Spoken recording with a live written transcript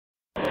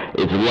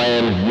It's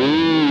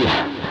Ramsey,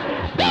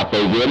 Dr.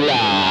 Rilla.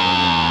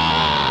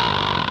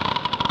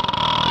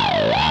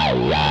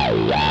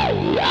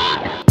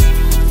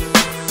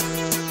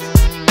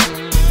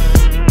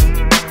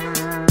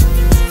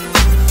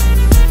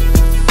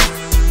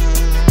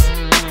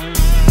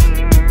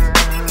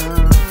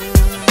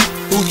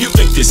 Who you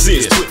think this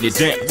is? Putting it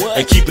down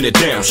and keeping it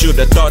down.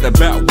 Should've thought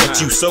about what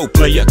you so,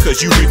 player,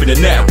 cause you reaping it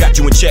now. Got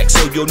you in check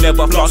so you'll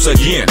never floss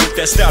again. With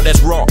that style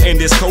that's raw and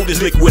this cold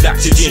as liquid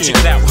oxygen. Check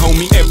it out,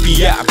 homie,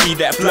 MPI, be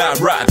that fly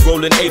ride.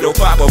 Rolling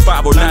 805 or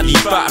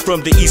 5095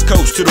 from the east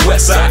coast to the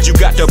west side. You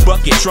got the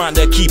bucket trying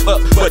to keep up,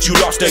 but you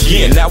lost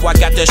again. Now I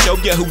got to show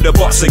you who the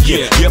boss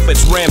again. Yep,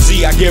 it's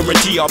Ramsey, I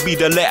guarantee I'll be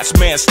the last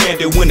man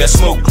standing when the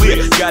smoke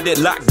clear. Got it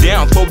locked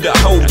down for the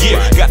whole year.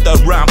 Got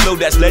the rhyme flow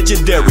that's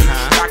legendary.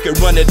 I can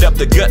run it up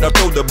the gut or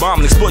throw the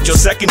bomb and explode your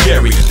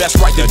secondary. That's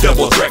right, the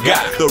double threat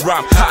got the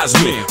rhyme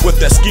Heisman with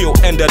the skill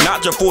and the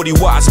knowledge of 40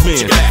 wise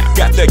men.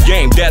 Got the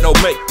game that'll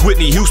make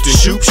Whitney Houston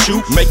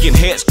shoot, making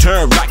heads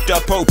turn like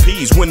the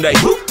Popees when they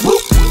whoop,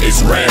 whoop.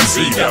 It's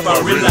Ramsey, the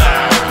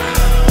Rilla,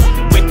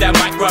 with that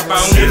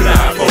microphone.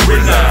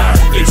 Rilla,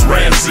 it's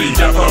Ramsey,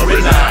 the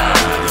Rilla,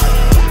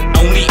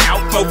 only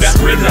out for the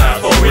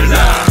Rilla.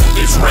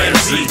 It's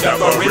Ramsey, the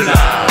Rilla,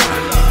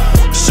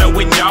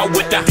 showing y'all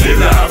with the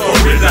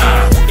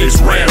Rilla. It's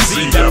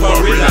Ramsey, the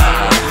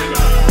Rilla,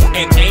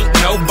 and ain't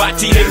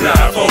nobody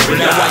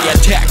Now I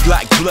attack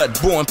like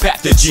blood-borne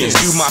pathogens.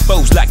 Do my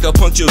foes like a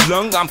punctured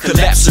lung, I'm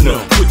collapsing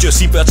them. Put your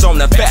seatbelts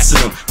on and fasten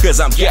them, cause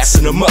I'm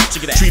gassing them up.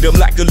 Treat them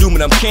like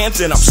aluminum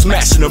cans and I'm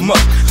smashing them up.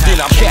 Then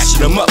I'm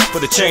cashing them up for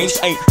the change.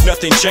 Ain't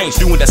nothing changed,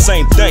 doing the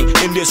same thing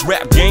in this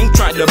rap game,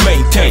 trying to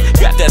maintain.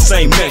 Got that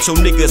same name, so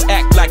niggas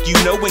act like you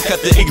know and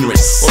cut the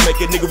ignorance, or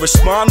make a nigga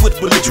respond with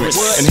belligerence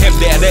and hem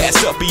that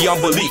ass up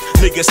beyond belief.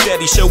 Niggas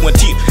steady showing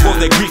teeth for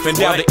their grief and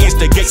down to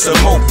instigate some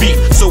more beef.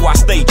 So I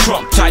stay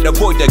Trump tight,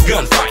 avoid the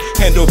gunfight.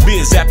 Handle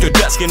biz after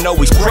dusk and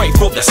always pray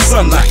for the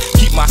sunlight.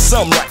 Keep my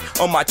sunlight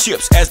on my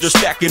chips as they're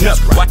stacking up.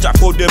 Watch out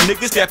for them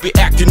niggas that be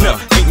acting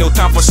up. Ain't no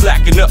time for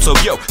slacking up, so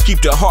yo,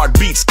 keep the hard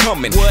beats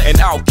coming, and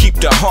I'll keep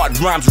the hard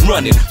rhymes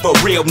running. For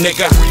real,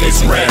 nigga,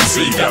 it's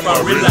Ramsey, the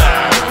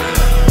Rilla,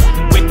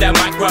 with that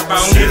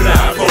microphone.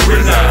 Rilla,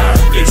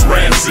 it's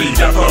Ramsey,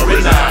 the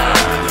Rilla,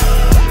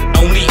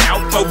 only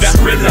out for the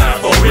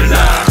Rilla.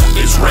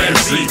 It's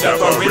Ramsey, the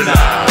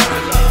Rilla,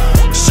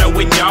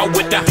 showing y'all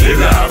with the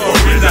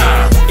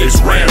Rilla.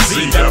 It's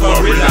Ramsey, the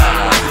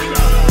Rilla,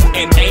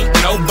 and ain't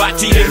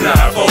nobody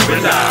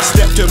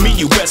Step to me,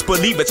 you best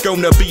believe it's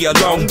gonna be a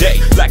long day.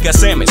 Like a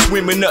salmon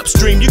swimming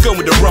upstream, you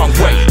going the wrong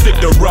way. Pick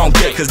the wrong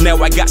day, cause now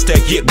I got to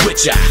get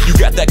with ya. You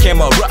got that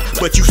camera,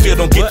 but you still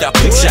don't get the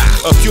picture.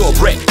 A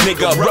purebred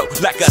nigga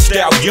wrote like a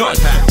stallion,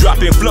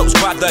 dropping flows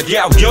by the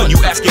galleon. You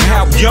asking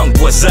how young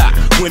was I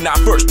when I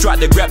first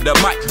tried to grab the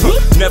mic?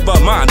 Never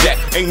mind that,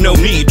 ain't no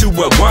need to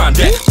rewind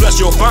that. Plus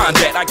you'll find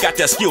that I got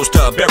the skills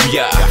to bury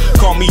ya.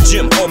 Call me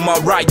Jim or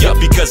Mariah,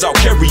 because I'll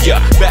carry ya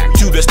back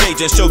to the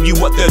stage and show you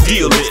what the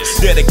deal is.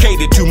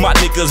 Dedicated to my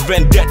niggas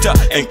vendetta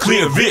and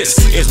clear this.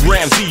 It's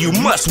Ramsey, you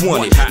must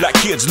want it. Like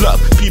kids love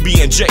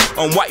PB&J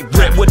on white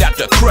bread without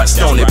the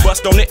crust on it.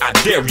 Bust on it, I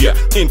dare ya.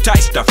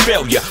 Entice the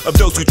failure of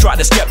those who try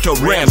to step to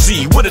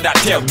Ramsey. What did I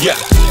tell ya?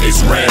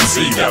 It's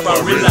Ramsey, the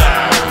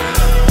Rilla,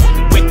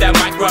 with that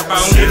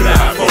microphone.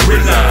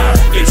 Rilla,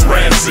 it's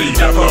Ramsey,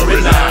 the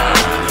Rilla,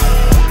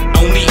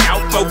 only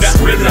out for the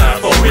Rilla.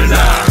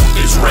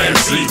 It's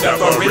Ramsey, the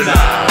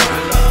Rilla,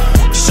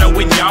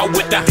 showing y'all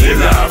with the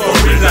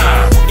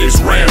Rilla. It's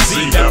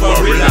Ramsey, the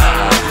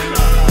Rilla,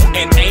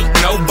 and ain't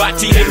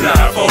nobody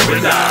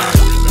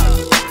Rilla.